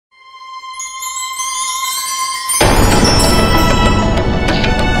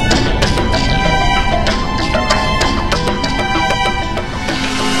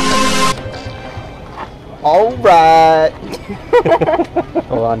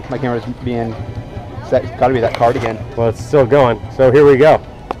Hold on, my camera's being set. It's gotta be that cardigan. Well, it's still going, so here we go.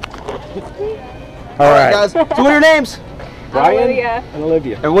 All right, guys. So what are your names? Olivia. And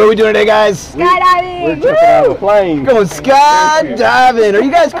Olivia. And what are we doing today, guys? Skydiving. We're jumping out of a plane. Going skydiving. Are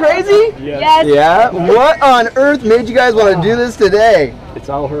you guys crazy? Yes. Yeah. What on earth made you guys want to do this today? It's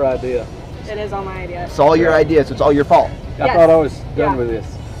all her idea. It is all my idea. It's all your idea, so it's all your fault. I thought I was done with this.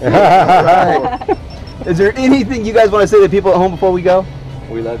 Right. Is there anything you guys want to say to people at home before we go?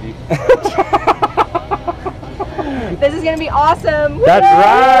 We love you. This is going to be awesome. That's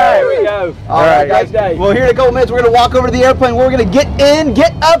right. Here we go. All right, guys. Well, here in a couple minutes, we're going to walk over to the airplane. We're going to get in,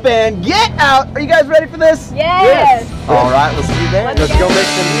 get up, and get out. Are you guys ready for this? Yes. All right, we'll see you there. Let's go make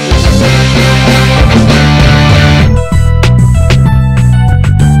some.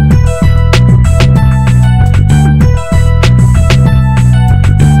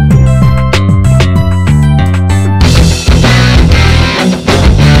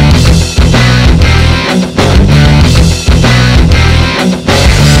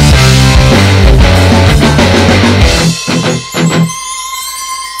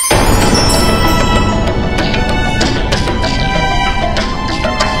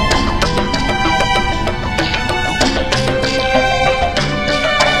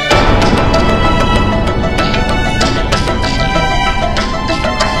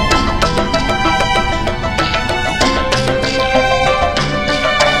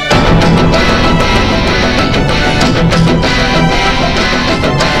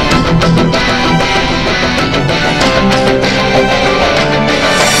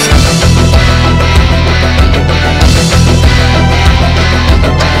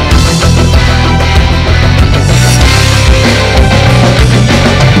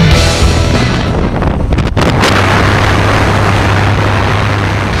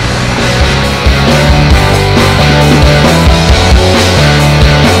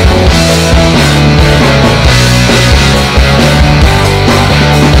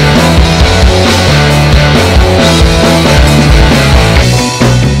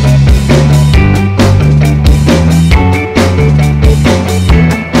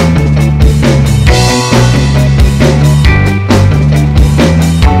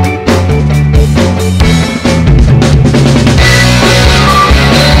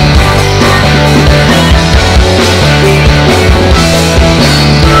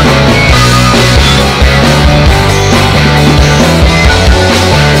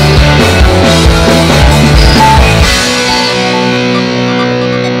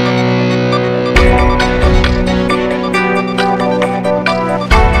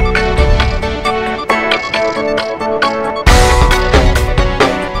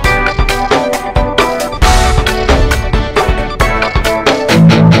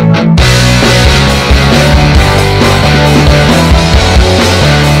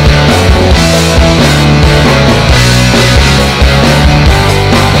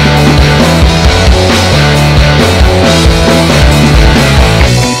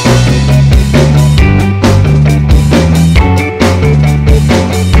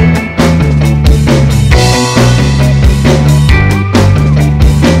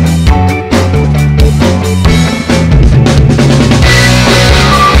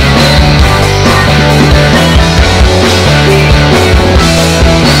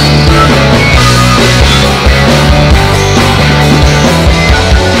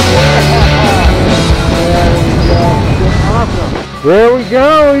 There we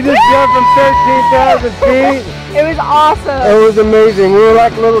go. We just jumped from 13,000 feet. It was awesome. It was amazing. We were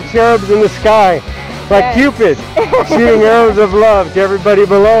like little cherubs in the sky, like Cupid, shooting arrows of love to everybody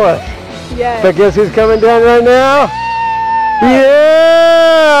below us. Yes. But guess who's coming down right now?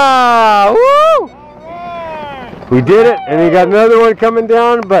 Yeah! Woo! We did it, and you got another one coming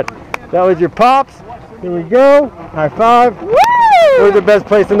down, but that was your pops. Here we go. High five. Woo! We're the best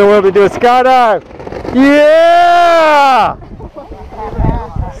place in the world to do a skydive. Yeah!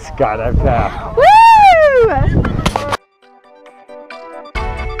 Skydive Taft. Woo!